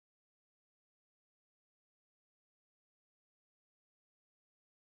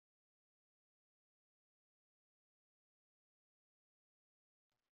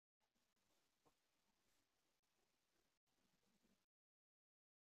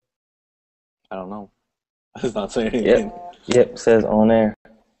I don't know. It's not saying anything. Yep, says on air.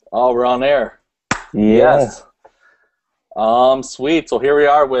 Oh, we're on air. Yeah. Yes. Sweet. So here we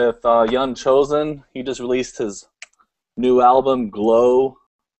are with young Chozen. He just released his new album, G.L.O.W,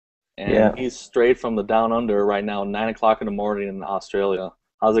 and Yeah. he's straight from the down under right now, 9 o'clock in the morning in Australia.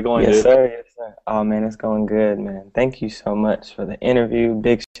 How's it going, Yes, dude? sir. Yes, sir. Oh man, it's going good, man. Thank you so much for the interview.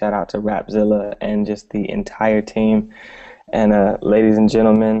 Big shout out to Rapzilla and just the entire team. And ladies and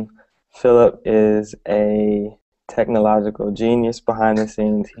gentlemen, Philip is a technological genius behind the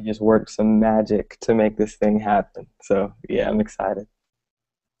scenes. He just worked some magic to make this thing happen. So yeah, I'm excited.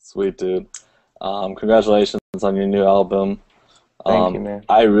 Sweet, dude. Congratulations on your new album. Thank you, man.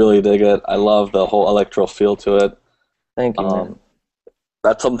 I really dig it. I love the whole electro feel to it. Thank you, man.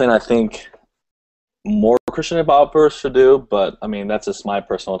 That's something I think more Christian hip-hoppers should do, but I mean, that's just my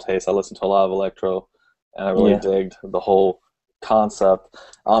personal taste. I listen to a lot of electro, and I really Yeah. digged the whole concept.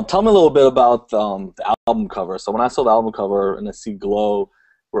 Tell me a little bit about the album cover. So when I saw the album cover and I see Glow,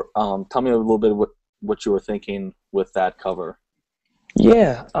 tell me a little bit what you were thinking with that cover.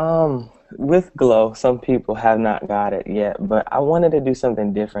 Yeah, with Glow, some people have not got it yet, but I wanted to do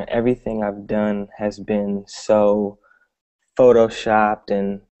something different. Everything I've done has been so photoshopped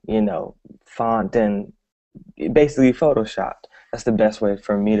and, font and basically photoshopped. That's the best way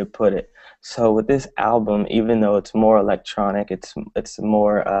for me to put it. So with this album, even though it's more electronic, it's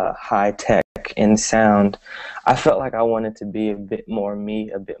more high tech in sound, I felt like I wanted to be a bit more me,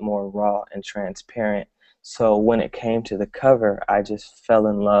 a bit more raw and transparent. So when it came to the cover, I just fell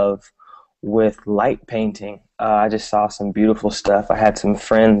in love with light painting. I just saw some beautiful stuff. I had some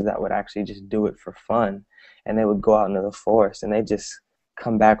friends that would actually just do it for fun, and they would go out into the forest and they just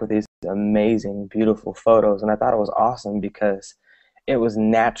come back with these amazing, beautiful photos. And I thought it was awesome because it was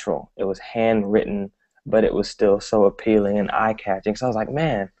natural. It was handwritten, but it was still so appealing and eye-catching. So I was like,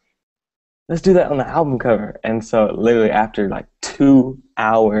 man, let's do that on the album cover. And so literally after like 2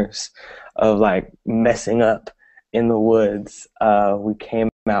 hours of like messing up in the woods, we came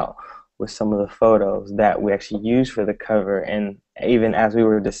out with some of the photos that we actually used for the cover. And even as we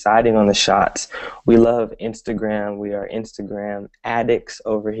were deciding on the shots, we love Instagram. We are Instagram addicts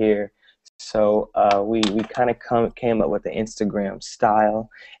over here. So we kind of came up with the Instagram style,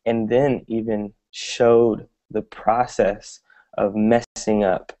 and then even showed the process of messing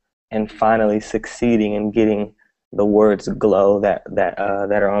up and finally succeeding and getting the words glow that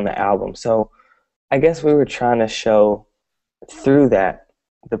are on the album. So I guess we were trying to show through that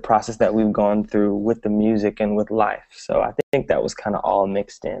the process that we've gone through with the music and with life. So I think that was kind of all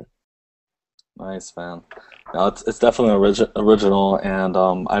mixed in. Nice, man. No, it's definitely original, and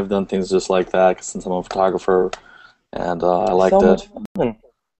I've done things just like that since I'm a photographer, and I It's so liked it. much fun.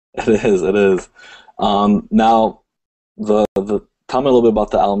 It is, it is. Now, the tell me a little bit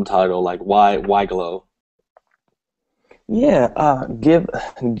about the album title. Like, why Glow? Yeah,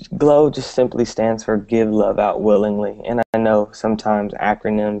 GLOW just simply stands for Give Love Out Willingly. And I know sometimes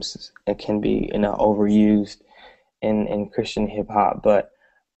acronyms it can be, overused in Christian hip hop, but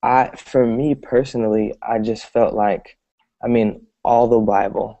for me personally, I just felt like, I mean, all the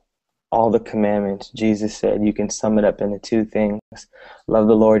Bible, all the commandments, Jesus said you can sum it up into two things. Love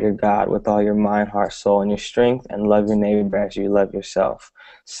the Lord your God with all your mind, heart, soul, and your strength, and love your neighbor as you love yourself.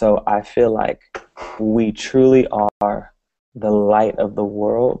 So I feel like we truly are the light of the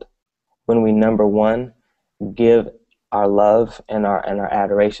world when we, number one, give our love and our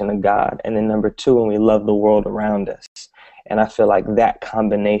adoration to God, and then number two, when we love the world around us. And I feel like that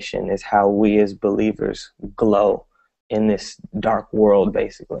combination is how we as believers glow in this dark world,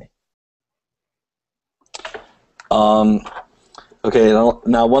 basically. Okay,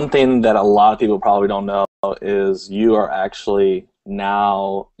 now one thing that a lot of people probably don't know is you are actually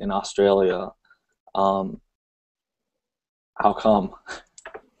now in Australia. How come?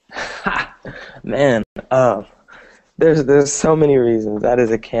 Man, there's so many reasons. That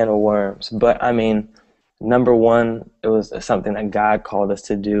is a can of worms. But I mean, number one, it was something that God called us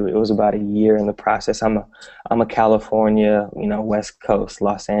to do. It was about a year in the process. I'm a California, West Coast,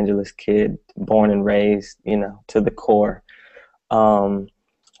 Los Angeles kid, born and raised, to the core. Um,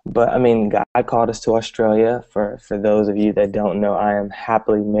 but I mean, God called us to Australia. For those of you that don't know, I am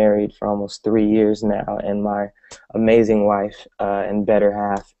happily married for almost 3 years now, and my amazing wife and better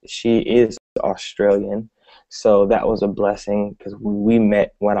half, she is Australian. So that was a blessing because we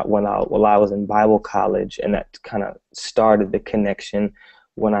met while I was in Bible college, and that kind of started the connection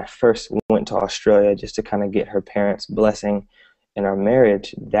when I first went to Australia just to kind of get her parents' blessing in our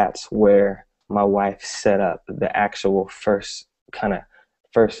marriage. That's where my wife set up the actual first kind of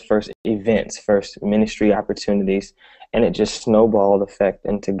first events, first ministry opportunities, and it just snowballed effect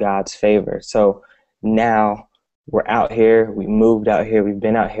into God's favor. So now we're out here, we moved out here, we've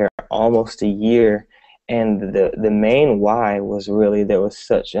been out here almost a year, and the main why was really there was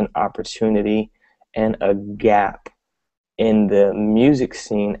such an opportunity and a gap in the music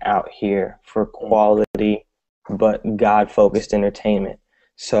scene out here for quality but God-focused entertainment.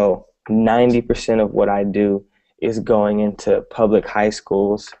 So 90% of what I do is going into public high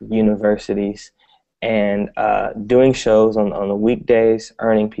schools, universities, and doing shows on the weekdays,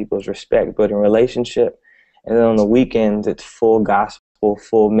 earning people's respect, building relationship. And then on the weekends, it's full gospel,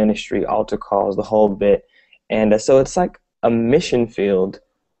 full ministry, altar calls, the whole bit. And so it's like a mission field,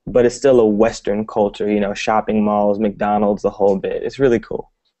 but it's still a Western culture, you know, shopping malls, McDonald's, the whole bit. It's really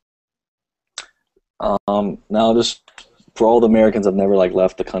cool. Now, just for all the Americans that have never like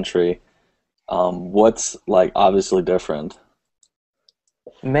left the country, what's like obviously different?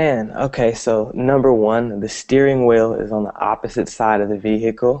 Man, okay, so number one, the steering wheel is on the opposite side of the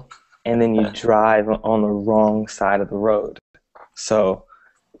vehicle, and then you drive on the wrong side of the road. So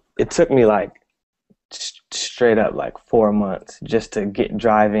it took me like straight up like 4 months just to get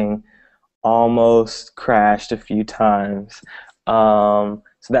driving, almost crashed a few times. So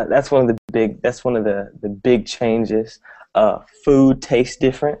that's one of the big changes. Food tastes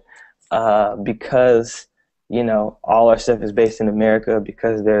different because you know all our stuff is based in America.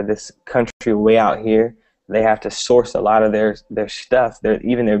 Because they're this country way out here, they have to source a lot of their stuff,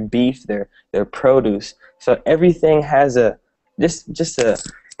 even their beef, their produce. So everything has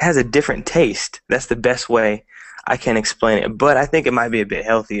has a different taste. That's the best way I can explain it. But I think it might be a bit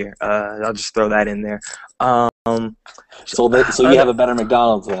healthier. I'll just throw that in there. So you have a better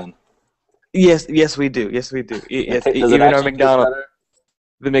McDonald's then? Yes, we do. Yes, we do. Yes, Does it even our actually taste McDonald's, better?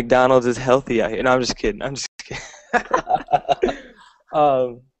 the McDonald's is healthy out here. No, I'm just kidding. But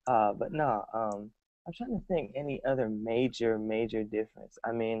no, I'm trying to think any other major difference.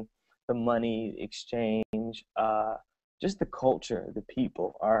 I mean, the money exchange, just the culture, the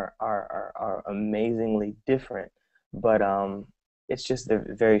people are amazingly different. But it's just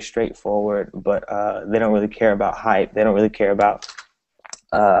they're very straightforward. But they don't really care about hype. They don't really care about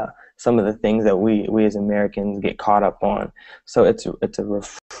some of the things that we as Americans get caught up on. So it's a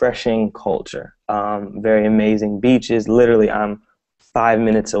refreshing culture. Very amazing beaches. Literally, I'm 5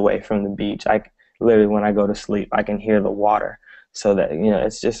 minutes away from the beach. Literally, when I go to sleep, I can hear the water. So that, you know,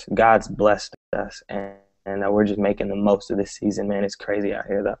 it's just God's blessed us, and we're just making the most of this season, man. It's crazy out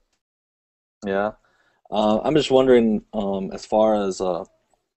here, though. Yeah. I'm just wondering, as far as the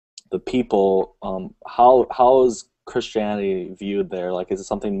people, how is Christianity viewed there? Like, is it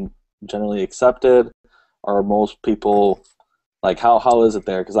something generally accepted? Are most people like how is it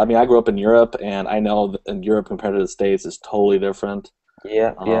there? Because I mean, I grew up in Europe, and I know that in Europe compared to the States is totally different.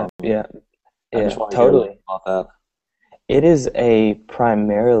 Yeah, Um, I yeah, just want to hear a little totally. about that. It is a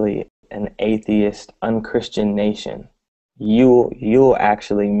primarily an atheist, unchristian nation. You'll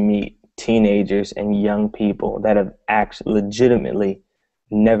actually meet teenagers and young people that have actually legitimately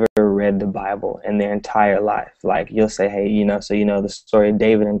never read the Bible in their entire life. Like you'll say, hey, so you know the story of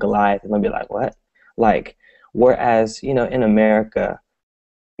David and Goliath, and they'll be like, what? Like, whereas, in America,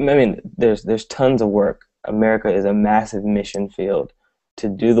 I mean, there's tons of work. America is a massive mission field to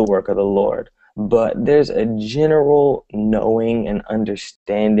do the work of the Lord. But there's a general knowing and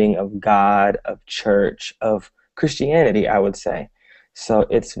understanding of God, of church, of Christianity, I would say. So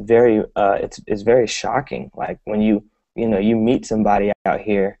it's it's very shocking. Like when you meet somebody out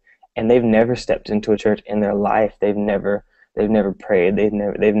here and they've never stepped into a church in their life. They've never prayed. They've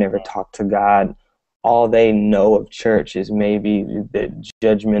never talked to God. All they know of church is maybe the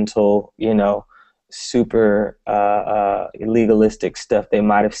judgmental, super legalistic stuff they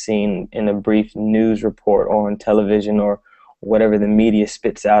might have seen in a brief news report or on television or whatever the media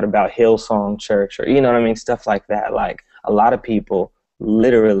spits out about Hillsong Church, or you know what I mean, stuff like that. Like a lot of people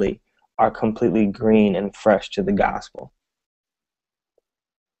literally are completely green and fresh to the gospel.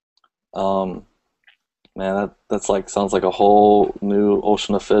 Um, Man, that's like sounds like a whole new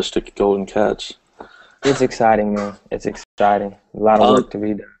ocean of fish to go and catch. It's exciting, man. It's exciting. A lot of Um, work to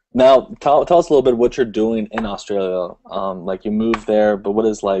be done. Now, tell us a little bit what you're doing in Australia. Like you moved there, but what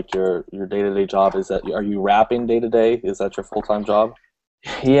is like your day-to-day job? Are you rapping day to day? Is that your full-time job?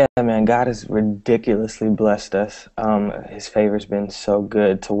 Yeah, man, God has ridiculously blessed us. His favor's been so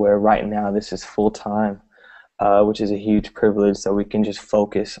good to where right now this is full time, which is a huge privilege. So we can just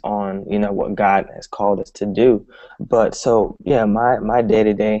focus on, what God has called us to do. But so, yeah, my day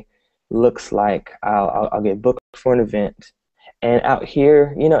to day looks like I'll get booked for an event, And out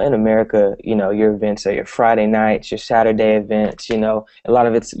here, in America, your events are your Friday nights, your Saturday events, a lot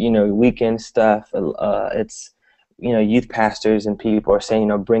of it's, weekend stuff. It's, youth pastors and people are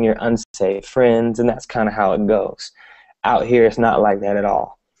saying, bring your unsaved friends, and that's kind of how it goes. Out here, it's not like that at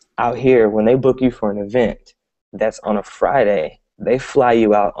all. Out here, when they book you for an event that's on a Friday, they fly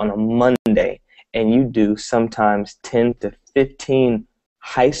you out on a Monday, and you do sometimes 10 to 15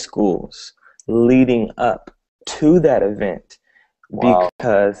 high schools leading up to that event Wow.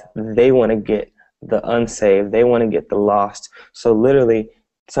 because they want to get the unsaved, they want to get the lost. So literally,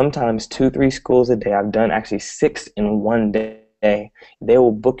 sometimes 2, 3 schools a day. I've done actually 6 in one day. They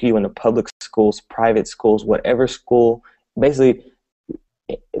will book you in the public schools, private schools, whatever school, basically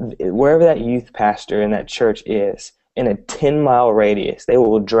wherever that youth pastor in that church is, in a 10-mile radius, they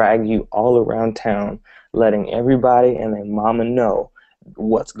will drag you all around town, letting everybody and their mama know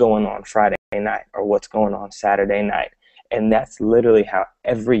what's going on Friday night or what's going on Saturday night. And that's literally how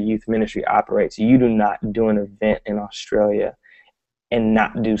every youth ministry operates. You do not do an event in Australia and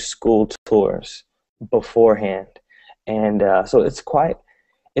not do school tours beforehand. And so it's funny.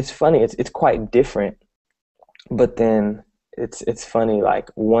 It's quite different. But then it's funny, like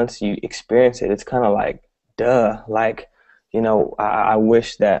once you experience it, it's kind of like, duh, like, I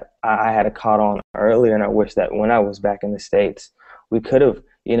wish that I had caught on earlier, and I wish that when I was back in the States, we could have,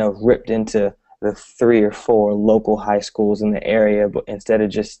 ripped into the 3 or 4 local high schools in the area, but instead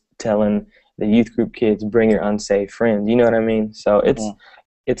of just telling the youth group kids, bring your unsaved friends, you know what I mean? So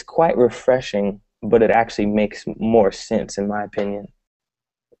it's quite refreshing, but it actually makes more sense in my opinion.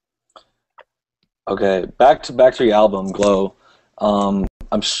 Okay, back to your album, Glow. Tell me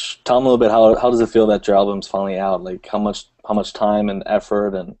a little bit, how does it feel that your album's finally out? Like how much time and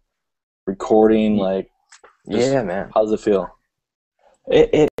effort and recording, like Yeah, man. how does it feel?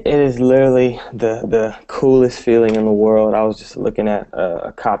 It is literally the coolest feeling in the world. I was just looking at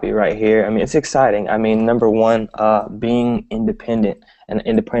a copy right here. I mean, it's exciting. I mean, number one, being independent, an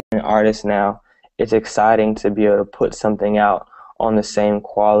independent artist now, it's exciting to be able to put something out on the same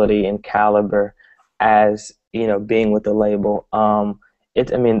quality and caliber as, being with the label. I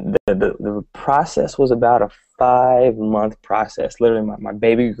mean, the process was about a 5-month process. Literally, my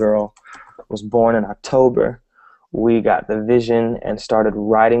baby girl was born in October. We got the vision and started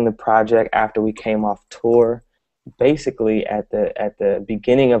writing the project after we came off tour. Basically, at the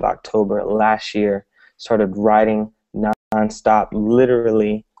beginning of October last year, started writing nonstop,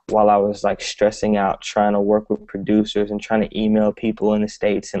 literally while I was like stressing out, trying to work with producers and trying to email people in the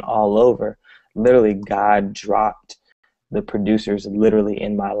States and all over. Literally, God dropped the producers literally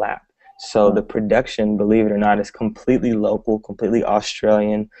in my lap. So the production, believe it or not, is completely local, completely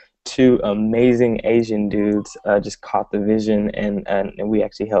Australian. 2 amazing Asian dudes just caught the vision, and we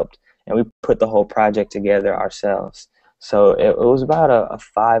actually helped, and we put the whole project together ourselves. So it was about a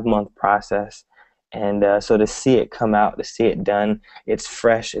 5-month process, and so to see it come out, to see it done, it's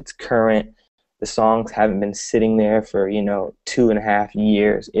fresh, it's current. The songs haven't been sitting there for 2.5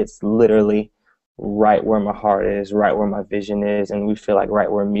 years. It's literally right where my heart is, right where my vision is, and we feel like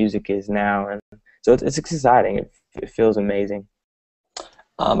right where music is now, and so it's exciting. It feels amazing.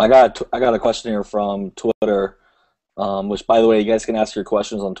 I got a question here from Twitter, which, by the way, you guys can ask your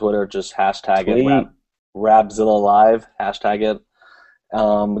questions on Twitter. Just hashtag it, Sweet. Rapzilla Live, hashtag it.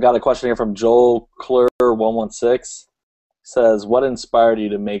 We got a question here from Joel Clur 116. Says, what inspired you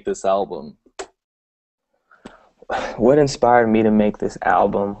to make this album? What inspired me to make this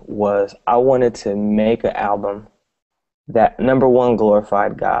album was I wanted to make an album that, number one,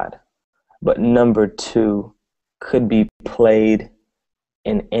 glorified God, but number two, could be played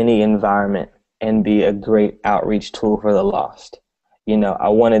in any environment and be a great outreach tool for the lost. I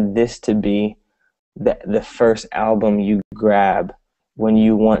wanted this to be the first album you grab when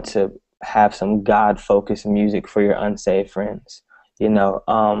you want to have some God-focused music for your unsaved friends.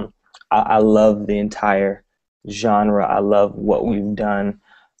 I love the entire genre. I love what we've done.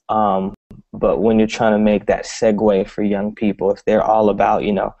 But when you're trying to make that segue for young people, if they're all about,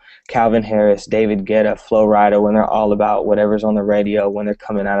 Calvin Harris, David Guetta, Flo Rida, when they're all about whatever's on the radio, when they're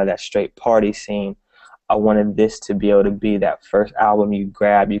coming out of that straight party scene, I wanted this to be able to be that first album you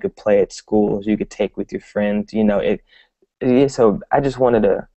grab, you could play at schools, you could take with your friends, so I just wanted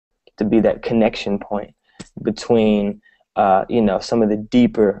to be that connection point between, some of the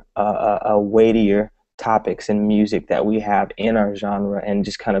deeper, weightier topics and music that we have in our genre, and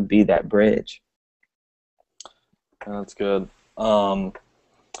just kind of be that bridge. That's good.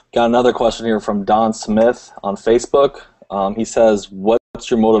 Got another question here from Don Smith on Facebook. He says, "What's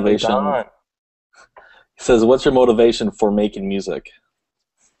your motivation?" He says, "What's your motivation for making music?"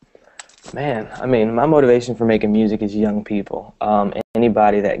 Man, I mean, my motivation for making music is young people.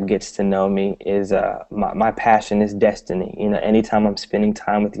 Anybody that gets to know me is my passion is destiny. You know, anytime I'm spending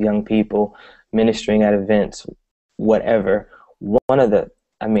time with young people, ministering at events, whatever, one of the,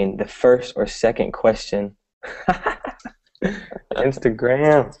 I mean, the first or second question,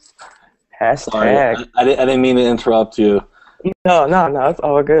 Instagram, Sorry, hashtag. I didn't mean to interrupt you. No, no, no, it's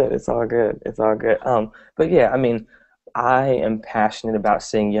all good. It's all good. It's all good. But yeah, I mean, I am passionate about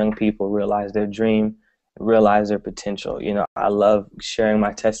seeing young people realize their dream, realize their potential. You know, I love sharing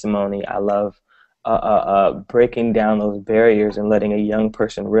my testimony. I love breaking down those barriers and letting a young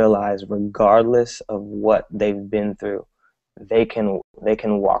person realize, regardless of what they've been through, they can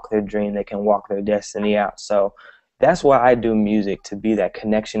walk their dream, they can walk their destiny out. So that's why I do music, to be that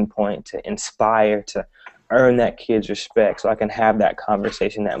connection point, to inspire, to earn that kid's respect, so I can have that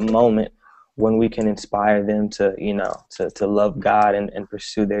conversation, that moment when we can inspire them to, to love God and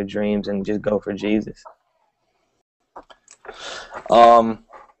pursue their dreams and just go for Jesus. Um,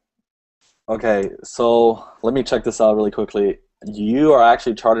 okay, so let me check this out really quickly. You are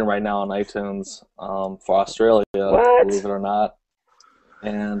actually charting right now on iTunes for Australia, believe What? it or not.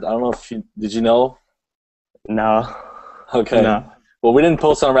 And I don't know if did you know? No, Okay. no. Well, we didn't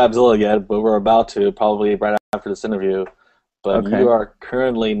post on Rapzilla yet, but we're about to probably right after this interview. But you Okay. are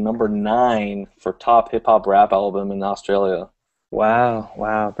currently number 9 for top hip hop rap album in Australia. Wow,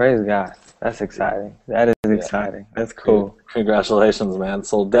 wow. Praise God. That's exciting. That is Yeah. exciting. That's cool. Congratulations, man.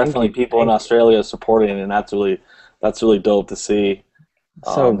 So Thank definitely you. people in Thank you. Australia supporting, and that's really dope to see.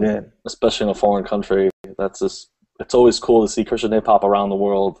 So good. Especially in a foreign country. That's just it's always cool to see Christian hip hop around the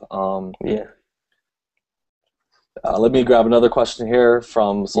world. Yeah. Let me grab another question here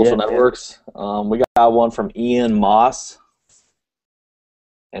from social Yeah, yeah. networks. We got one from Ian Moss,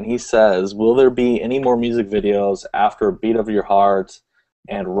 and he says, "Will there be any more music videos after Beat of Your Heart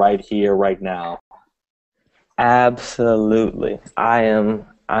and Right Here, Right Now?" Absolutely. I am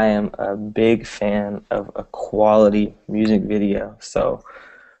a big fan of a quality music video. So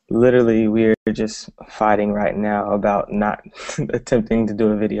literally we're just fighting right now about not attempting to do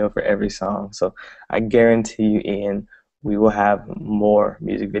a video for every song. So I guarantee you, Ian, we will have more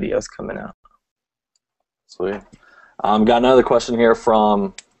music videos coming out. Sweet. Got another question here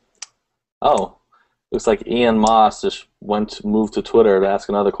from oh, looks like Ian Moss just moved to Twitter to ask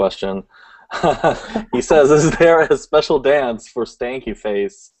another question. He says, "Is there a special dance for Stanky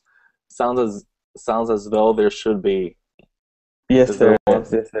Face? Sounds as sounds as though there should be. Yes, Is there there one?"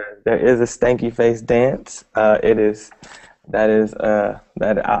 is. Yes, there is a stanky face dance. It is that is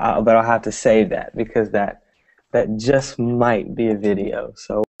but I'll have to save that because that just might be a video.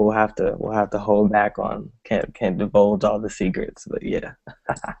 So we'll have to hold back on can't divulge all the secrets. But yeah,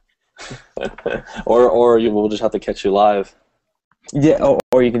 Or you will just have to catch you live. yeah.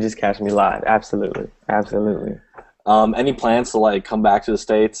 Or you can just catch me live. Absolutely, absolutely. Any plans to like come back to the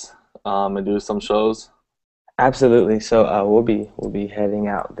States and do some shows? Absolutely. So we'll be heading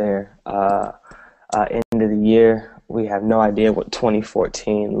out there end of the year. We have no idea what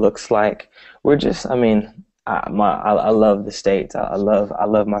 2014 looks like. We're just, I mean, I love the States. I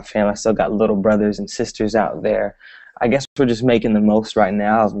love my family. I still got little brothers and sisters out there. I guess we're just making the most right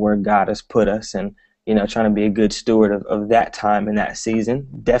now of where God has put us, and trying to be a good steward of that time and that season.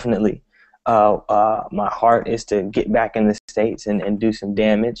 Definitely. My heart is to get back in the States and do some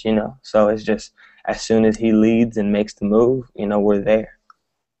damage. So it's just as soon as He leads and makes the move, we're there.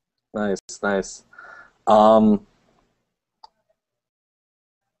 Nice, nice. Um,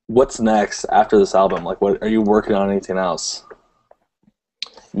 what's next after this album? Like, what are you working on? Anything else?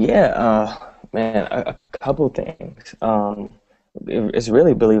 Yeah, man, a couple things. It's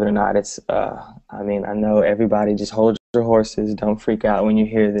really, believe it or not, I mean, I know everybody just hold your horses, don't freak out when you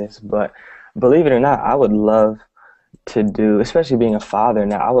hear this, but believe it or not, I would love to do, especially being a father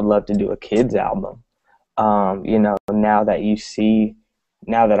now, I would love to do a kids album.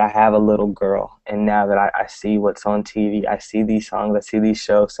 Now that I have a little girl, and now that I see what's on TV, I see these songs, I see these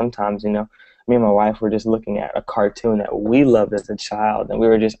shows. Sometimes, me and my wife were just looking at a cartoon that we loved as a child, and we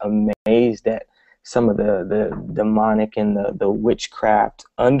were just amazed at some of the demonic and the witchcraft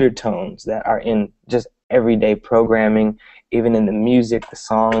undertones that are in just everyday programming, even in the music, the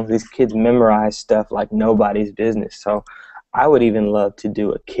songs. These kids memorize stuff like nobody's business. So I would even love to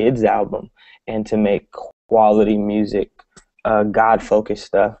do a kids album and to make quality music, God-focused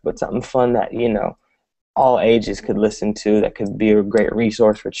stuff, but something fun that, all ages could listen to, that could be a great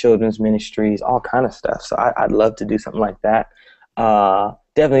resource for children's ministries, all kind of stuff. So I'd love to do something like that.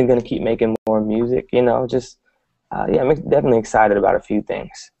 Definitely going to keep making more music, just, yeah, I'm definitely excited about a few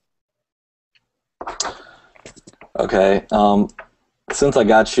things. Okay. Since I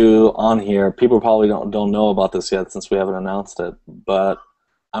got you on here, people probably don't know about this yet since we haven't announced it, but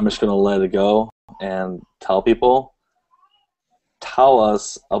I'm just gonna let it go and tell people. Tell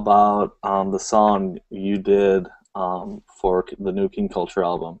us about the song you did for the new King Culture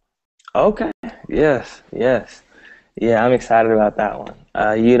album. Okay. Yes. Yes. Yeah, I'm excited about that one.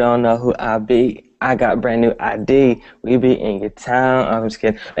 You don't know who I be. I got brand new ID. We be in your town. I'm just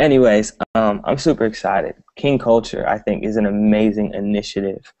kidding. Anyways, I'm super excited. King Culture, I think, is an amazing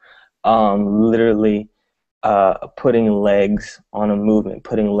initiative. Literally, putting legs on a movement,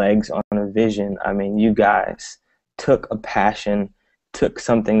 putting legs on a vision. I mean, you guys took a passion, took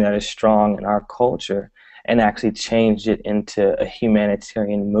something that is strong in our culture, and actually changed it into a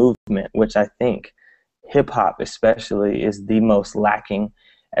humanitarian movement, which I think hip hop especially is the most lacking,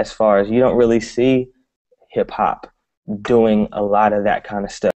 as far as you don't really see hip hop doing a lot of that kind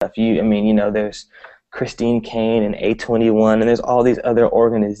of stuff. I mean, there's Christine Kane and A21, and there's all these other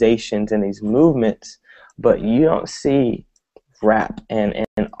organizations and these movements, but you don't see rap and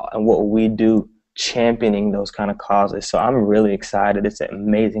what we do championing those kind of causes. So I'm really excited. It's an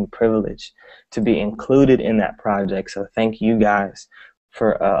amazing privilege to be included in that project. So thank you guys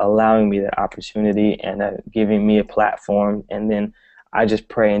for allowing me that opportunity and giving me a platform. And then I just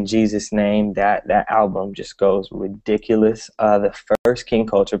pray in Jesus' name that that album just goes ridiculous. The first King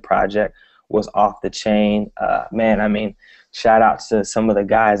Culture project was off the chain. Man, I mean, shout out to some of the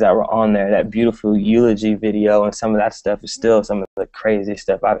guys that were on there. That beautiful eulogy video and some of that stuff is still some of the craziest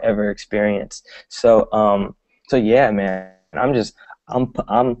stuff I've ever experienced. So yeah, man, I'm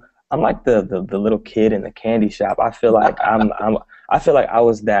like the little kid in the candy shop. I feel like I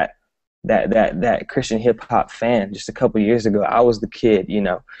was that Christian hip hop fan just a couple years ago. I was the kid,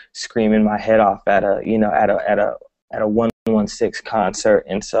 screaming my head off at a 116 concert.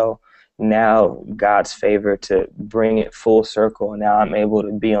 And so now God's favor to bring it full circle, and now I'm able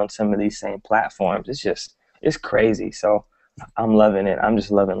to be on some of these same platforms. It's crazy. So I'm loving it. I'm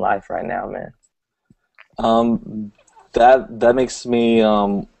just loving life right now, man. Um, that makes me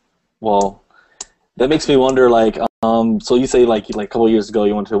well, that makes me wonder, like, so you say, like a couple of years ago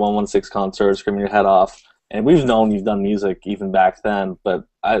you went to a 116 concert, screaming your head off, and we've known you've done music even back then, but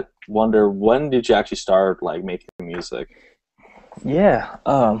I wonder, when did you actually start, like, making music? Yeah,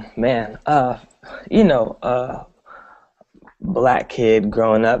 man. You know, black kid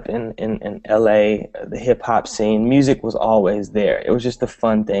growing up in LA, the hip hop scene, music was always there. It was just a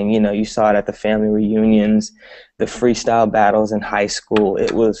fun thing. You saw it at the family reunions, the freestyle battles in high school.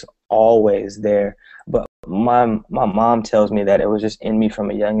 It was always there. But my mom tells me that it was just in me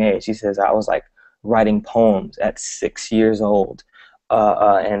from a young age. She says I was like writing poems at 6 years old.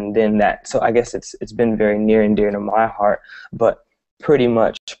 And then so I guess it's been very near and dear to my heart, but pretty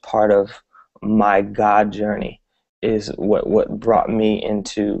much part of my God journey is what brought me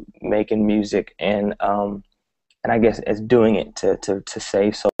into making music, and I guess as doing it to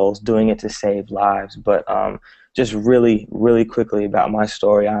save souls, doing it to save lives. But just really quickly about my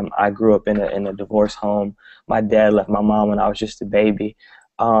story, I grew up in a divorce home. My dad left my mom when I was just a baby,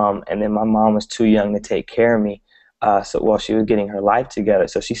 and then my mom was too young to take care of me. So while she was getting her life together,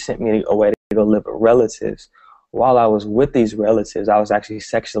 so she sent me away to go live with relatives. While I was with these relatives, I was actually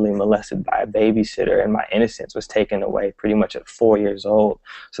sexually molested by a babysitter, and my innocence was taken away pretty much at 4 years old.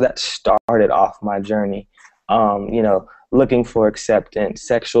 So that started off my journey, looking for acceptance,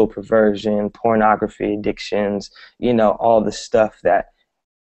 sexual perversion, pornography addictions, all the stuff that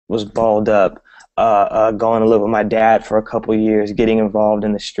was balled up, going to live with my dad for a couple years, getting involved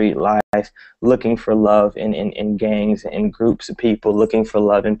in the street life, looking for love in gangs and groups of people, looking for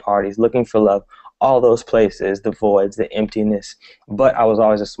love in parties, looking for love, all those places, the voids, the emptiness. But I was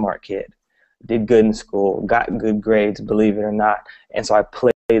always a smart kid, did good in school, got good grades, believe it or not. And so I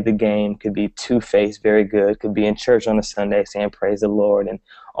played the game, could be two-faced, very good, could be in church on a Sunday saying praise the Lord, and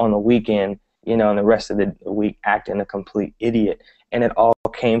on the weekend, and the rest of the week acting a complete idiot. And it all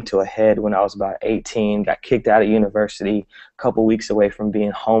came to a head when I was about 18, got kicked out of university, a couple weeks away from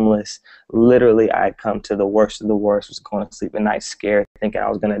being homeless. Literally, I had come to the worst of the worst, was going to sleep at night scared, thinking I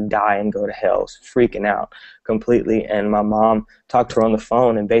was going to die and go to hell, was freaking out completely. And my mom talked to her on the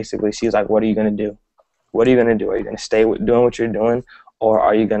phone, and basically she was like, what are you going to do? What are you going to do? Are you going to stay doing what you're doing, or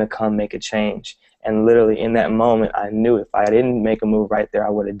are you going to come make a change? And literally in that moment, I knew if I didn't make a move right there, I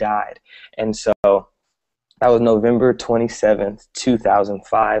would have died. And so that was November 27th,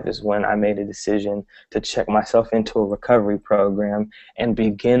 2005 is when I made a decision to check myself into a recovery program and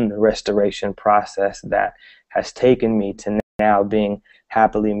begin the restoration process that has taken me to now being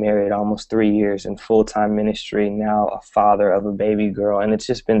happily married almost 3 years in full-time ministry, now a father of a baby girl. And it's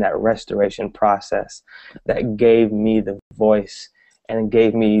just been that restoration process that gave me the voice and it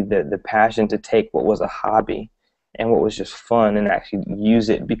gave me the passion to take what was a hobby and what was just fun and actually use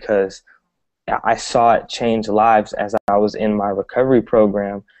it, because I saw it change lives as I was in my recovery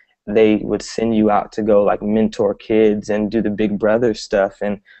program. They would send you out to go like mentor kids and do the big brother stuff.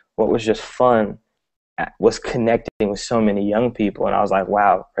 And what was just fun was connecting with so many young people. And I was like,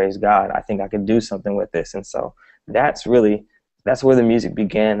 wow, praise God, I think I could do something with this. And so that's where the music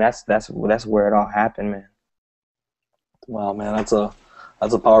began. That's where it all happened, man. Wow, man, that's a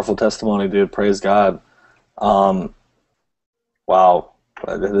powerful testimony, dude. Praise God. Wow,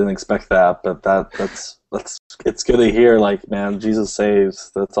 I didn't expect that, but that's it's good to hear. Like, man, Jesus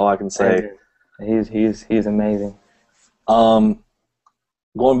saves. That's all I can say. He's amazing.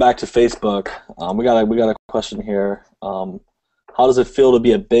 Going back to Facebook, we got a question here. How does it feel to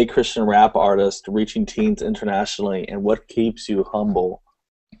be a big Christian rap artist reaching teens internationally, and what keeps you humble?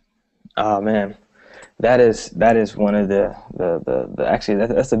 Oh man, that is one of the actually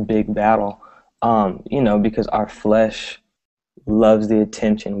that's a big battle. Because our flesh loves the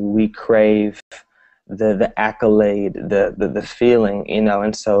attention. We crave the accolade, the feeling,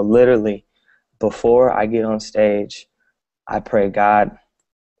 and so literally before I get on stage, I pray, God,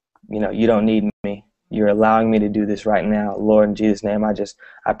 you don't need me. You're allowing me to do this right now. Lord, in Jesus' name,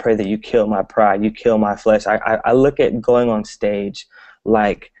 I pray that you kill my pride, you kill my flesh. I look at going on stage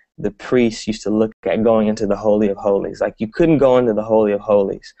like the priests used to look at going into the Holy of Holies. Like, you couldn't go into the Holy of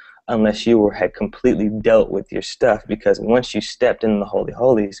Holies unless you had completely dealt with your stuff, because once you stepped into the Holy of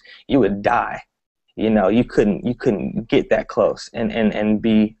Holies, you would die. You couldn't get that close and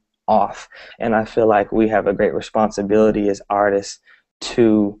be off. And I feel like we have a great responsibility as artists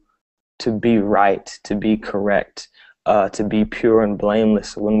to be right, to be correct, to be pure and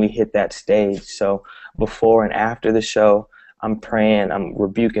blameless when we hit that stage. So before and after the show, I'm praying, I'm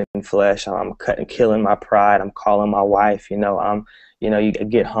rebuking flesh, I'm killing my pride, I'm calling my wife, you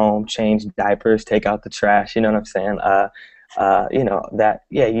get home, change diapers, take out the trash, you know what I'm saying?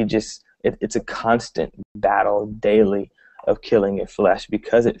 It's a constant battle daily of killing your flesh,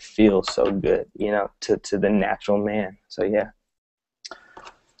 because it feels so good, to the natural man. So yeah.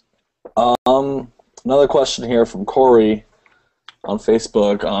 Another question here from Corey on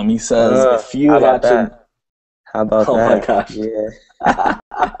Facebook. He says, if you had to... How about oh that? My gosh. Yeah.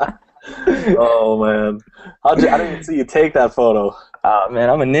 Oh man, I didn't even see you take that photo. Oh man,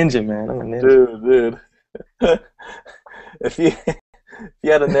 I'm a ninja, man. I'm a ninja. Dude. If you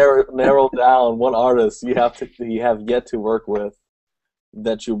had to narrow down one artist you have yet to work with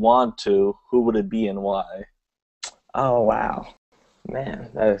that you want to, who would it be and why? Oh wow, man,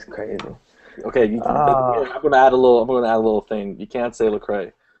 that is crazy. Okay, I'm gonna add a little thing. You can't say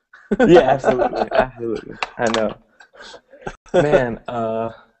Lecrae. Yeah, absolutely. I know. Man,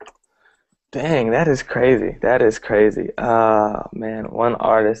 dang, that is crazy. Man, one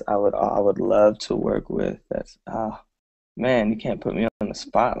artist I would love to work with. That's man, you can't put me on the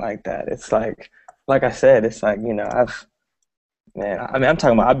spot like that. It's like I said, it's like, I'm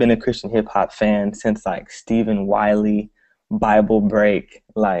talking about, I've been a Christian hip hop fan since like Stephen Wiley, Bible Break,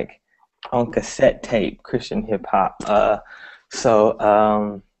 like on cassette tape, Christian hip hop.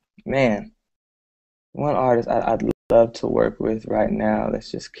 Man, one artist I'd love to work with right now that's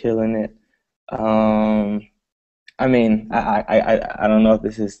just killing it. I don't know if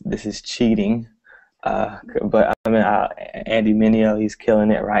this is cheating, but Andy Mineo, he's killing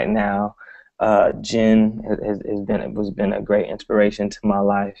it right now. Jen has been a great inspiration to my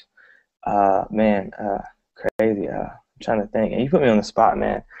life. Crazy. I'm trying to think, and you put me on the spot,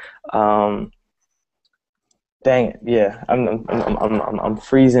 man. Dang it, yeah. I'm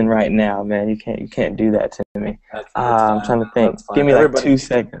freezing right now, man. You can't do that to me. I'm trying to think. Give me like 2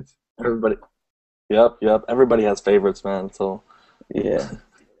 seconds. Everybody. Yep. Everybody has favorites, man. So yeah.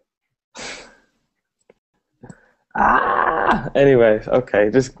 Anyways, okay.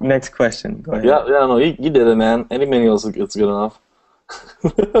 Just next question. Go ahead. Yeah. No, you did it, man. Any Minio's it's good enough.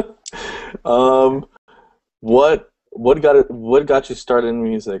 What got you started in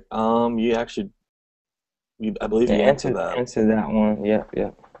music? You actually. I believe you answered that. Answer that one. Yep.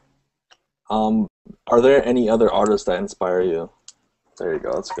 Are there any other artists that inspire you? There you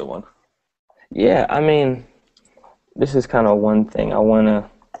go. That's a good one. Yeah, this is kind of one thing.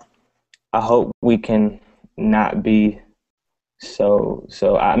 I hope we can not be so.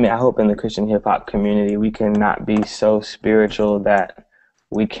 I hope in the Christian hip hop community we can not be so spiritual that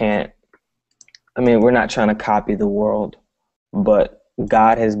we can't. We're not trying to copy the world, but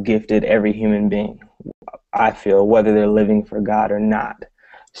God has gifted every human being, I feel, whether they're living for God or not.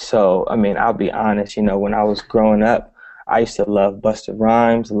 So, I'll be honest, when I was growing up, I used to love Busta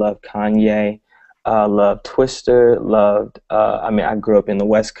Rhymes, love Kanye. Loved Twister, loved, I mean, I grew up in the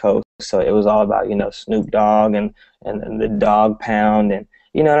West Coast, so it was all about, Snoop Dogg and the Dog Pound, and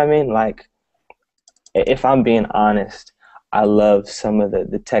you know what I mean? Like, if I'm being honest, I love some of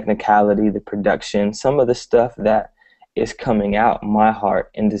the technicality, the production, some of the stuff that is coming out. My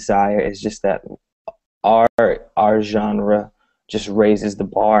heart and desire is just that our genre just raises the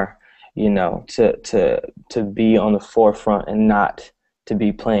bar, to be on the forefront and not to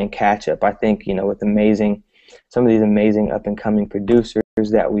be playing catch up. I think, with some of these amazing up and coming producers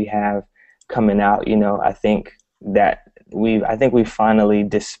that we have coming out, I think we finally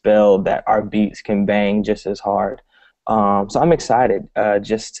dispelled that our beats can bang just as hard. So I'm excited,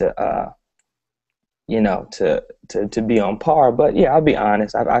 just to be on par. But yeah, I'll be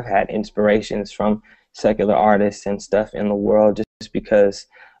honest. I've had inspirations from secular artists and stuff in the world just because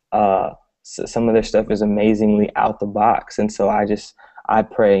some of their stuff is amazingly out the box. And so I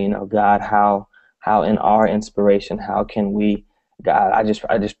pray, God, how in our inspiration, how can we, God, I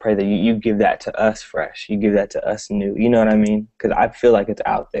just pray that you give that to us fresh. You give that to us new. You know what I mean? Because I feel like it's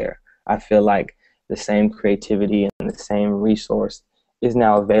out there. I feel like the same creativity and the same resource is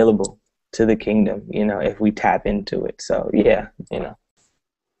now available to the kingdom, if we tap into it. So yeah.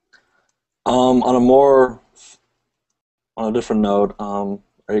 On a different note, are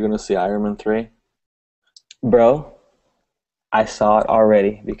you going to see Iron Man 3? Bro, I saw it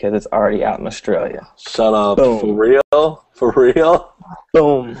already because it's already out in Australia. Shut up. Boom. For real? For real?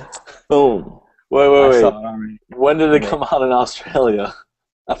 Boom. Boom. Wait. I saw it already. When did it come out in Australia?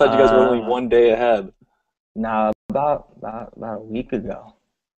 I thought you guys were only one day ahead. No, about a week ago.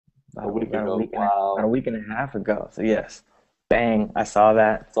 A week ago. Wow. About a week and a half ago. So yes. Bang. I saw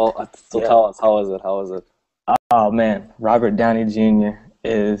that. So tell us, how is it? Oh man, Robert Downey Jr.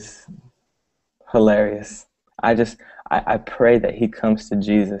 is hilarious. I pray that he comes to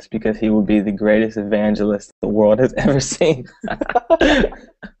Jesus because he will be the greatest evangelist the world has ever seen. But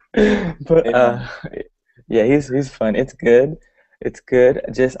yeah, he's fun. It's good. It's good.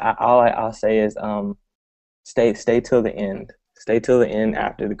 Just I'll say is stay till the end. Stay till the end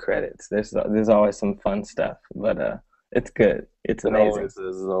after the credits. There's always some fun stuff, but it's good. It's amazing. It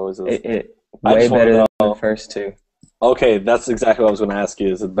always is. It way better than the first two. Okay, that's exactly what I was going to ask you.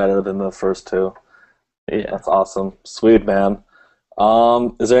 Is it better than the first two? Yeah. That's awesome. Sweet, man.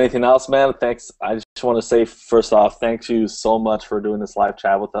 Is there anything else, man? Thanks. I just want to say, first off, thank you so much for doing this live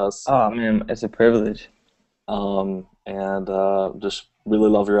chat with us. Oh, man, it's a privilege. And just really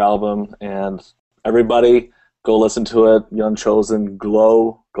love your album. And everybody, go listen to it. Young Chozen,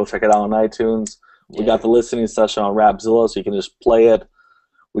 G.L.O.W. Go check it out on iTunes. We got the listening session on Rapzilla, so you can just play it.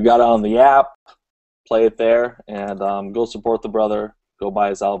 We got it on the app. Play it there. And go support the brother. Go buy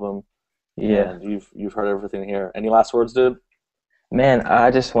his album. Yeah. And you've heard everything here. Any last words, dude? Man,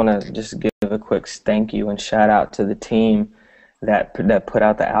 I just want to just give a quick thank you and shout out to the team that put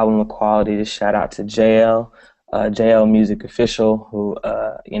out the album of quality. Just shout out to G.L.O.W. Music Official, who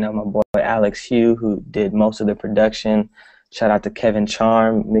my boy Alex Hugh, who did most of the production. Shout out to Kevin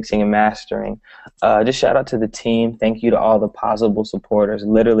Charm, mixing and mastering. Just shout out to the team. Thank you to all the possible supporters.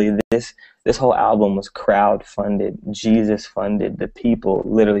 Literally, this whole album was crowd-funded, Jesus-funded. The people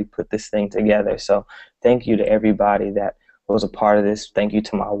literally put this thing together. So thank you to everybody that was a part of this. Thank you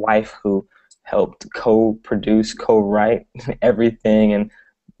to my wife who helped co-produce, co-write everything and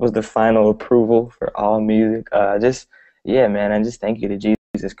was the final approval for all music. Man, and just thank you to Jesus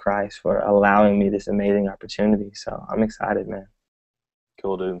Christ for allowing me this amazing opportunity. So I'm excited, man.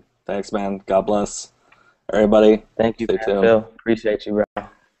 Cool, dude. Thanks, man. God bless everybody. Thank you, Phil. Appreciate you, bro.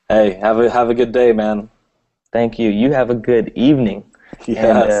 Hey, have a good day, man. Thank you. You have a good evening.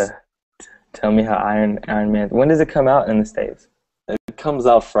 Yes. And tell me how Iron Man. When does it come out in the States? It comes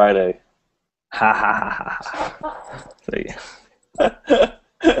out Friday. Ha ha ha ha. So yeah.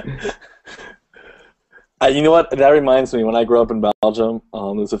 You know what? That reminds me. When I grew up in Belgium,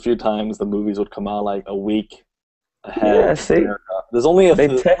 there's a few times the movies would come out like a week ahead. Yeah, see, there's only they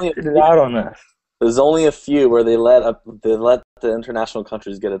tested it out on us. There's only a few where they let the international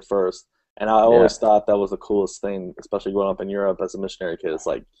countries get it first, and I always thought that was the coolest thing, especially growing up in Europe as a missionary kid. It's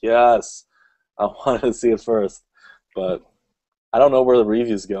like, yes, I wanted to see it first, but I don't know where the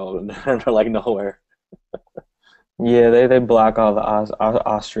reviews go, and they're like nowhere. Yeah, they block all the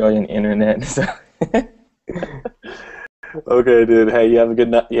Australian internet. So. Okay, dude. Hey, you have a good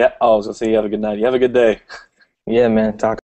night. Yeah, I was gonna say you have a good night. You have a good day. Yeah, man. Talk